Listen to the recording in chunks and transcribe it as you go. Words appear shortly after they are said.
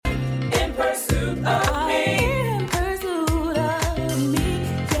pursuit of me. In pursuit of me,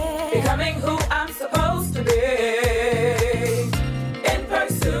 yeah. Becoming who I'm supposed to be. In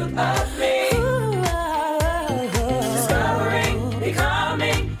pursuit of me. Discovering,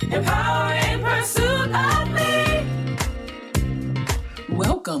 becoming, empowering, in pursuit of me.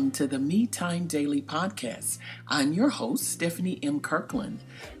 Welcome to the Me Time Daily Podcast. I'm your host, Stephanie M. Kirkland.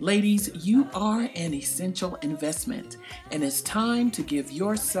 Ladies, you are an essential investment, and it's time to give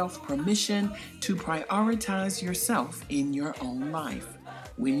yourself permission to prioritize yourself in your own life.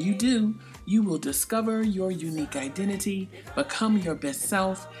 When you do, you will discover your unique identity, become your best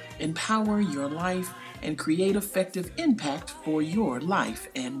self, empower your life, and create effective impact for your life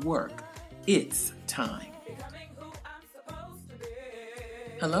and work. It's time.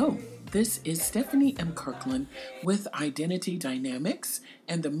 Hello, this is Stephanie M. Kirkland with Identity Dynamics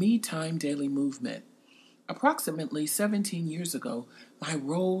and the Me Time Daily Movement. Approximately 17 years ago, my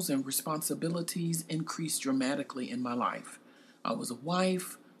roles and responsibilities increased dramatically in my life. I was a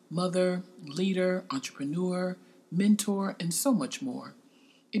wife, mother, leader, entrepreneur, mentor, and so much more.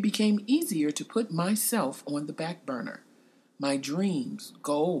 It became easier to put myself on the back burner. My dreams,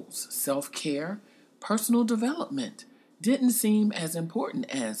 goals, self-care, personal development didn't seem as important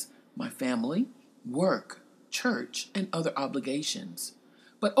as my family, work, church, and other obligations.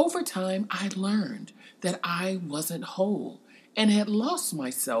 But over time, I learned that I wasn't whole and had lost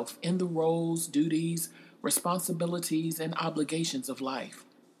myself in the roles, duties, responsibilities, and obligations of life.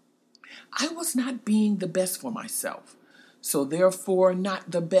 I was not being the best for myself, so therefore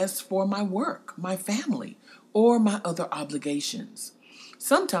not the best for my work, my family, or my other obligations.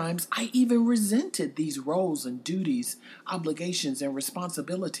 Sometimes I even resented these roles and duties, obligations, and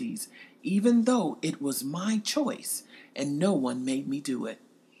responsibilities, even though it was my choice and no one made me do it.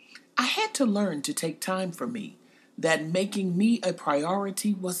 I had to learn to take time for me, that making me a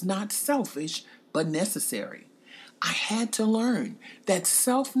priority was not selfish but necessary. I had to learn that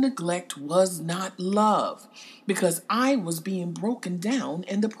self-neglect was not love because I was being broken down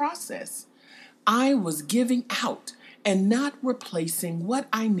in the process. I was giving out and not replacing what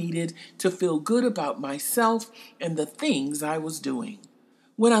I needed to feel good about myself and the things I was doing.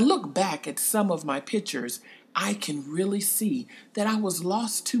 When I look back at some of my pictures, I can really see that I was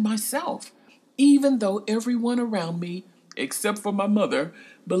lost to myself, even though everyone around me, except for my mother,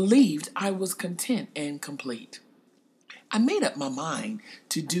 believed I was content and complete. I made up my mind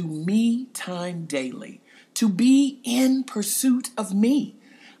to do me time daily, to be in pursuit of me.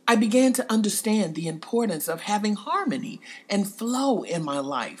 I began to understand the importance of having harmony and flow in my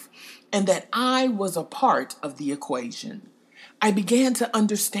life, and that I was a part of the equation. I began to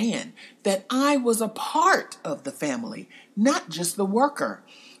understand that I was a part of the family, not just the worker.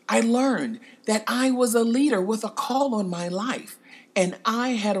 I learned that I was a leader with a call on my life, and I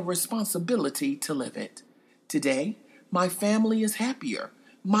had a responsibility to live it. Today, my family is happier.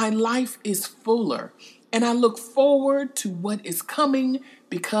 My life is fuller. And I look forward to what is coming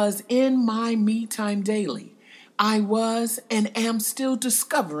because in my Me Time Daily, I was and am still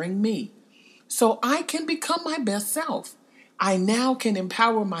discovering me. So I can become my best self. I now can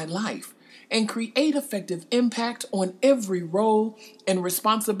empower my life and create effective impact on every role and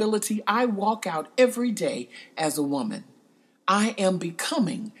responsibility I walk out every day as a woman. I am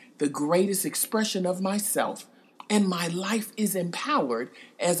becoming the greatest expression of myself, and my life is empowered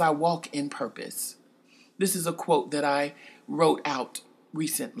as I walk in purpose. This is a quote that I wrote out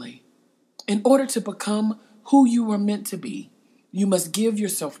recently. In order to become who you are meant to be, you must give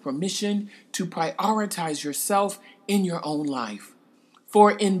yourself permission to prioritize yourself in your own life.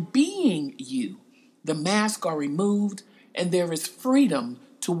 For in being you, the masks are removed and there is freedom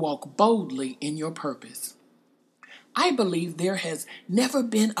to walk boldly in your purpose. I believe there has never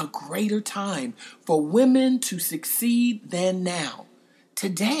been a greater time for women to succeed than now.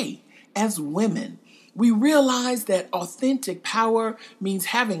 Today, as women, we realize that authentic power means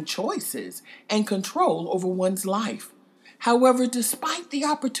having choices and control over one's life. However, despite the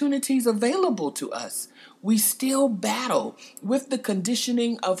opportunities available to us, we still battle with the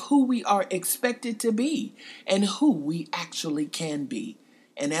conditioning of who we are expected to be and who we actually can be.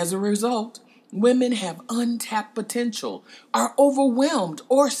 And as a result, women have untapped potential, are overwhelmed,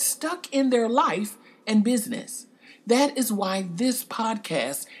 or stuck in their life and business. That is why this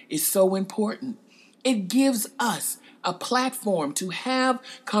podcast is so important. It gives us a platform to have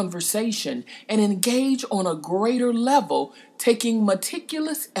conversation and engage on a greater level, taking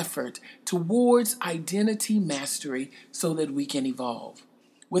meticulous effort towards identity mastery so that we can evolve.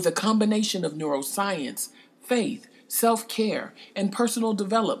 With a combination of neuroscience, faith, self-care, and personal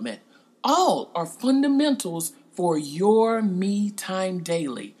development, all are fundamentals for your me time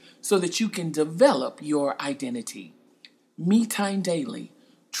daily so that you can develop your identity. Me time daily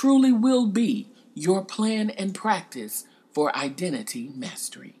truly will be your plan and practice for identity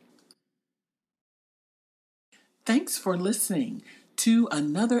mastery. Thanks for listening to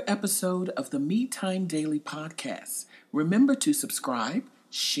another episode of the Me Time Daily podcast. Remember to subscribe,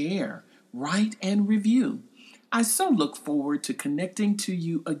 share, write, and review. I so look forward to connecting to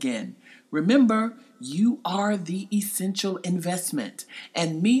you again. Remember, you are the essential investment,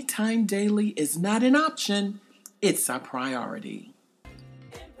 and Me Time Daily is not an option, it's a priority.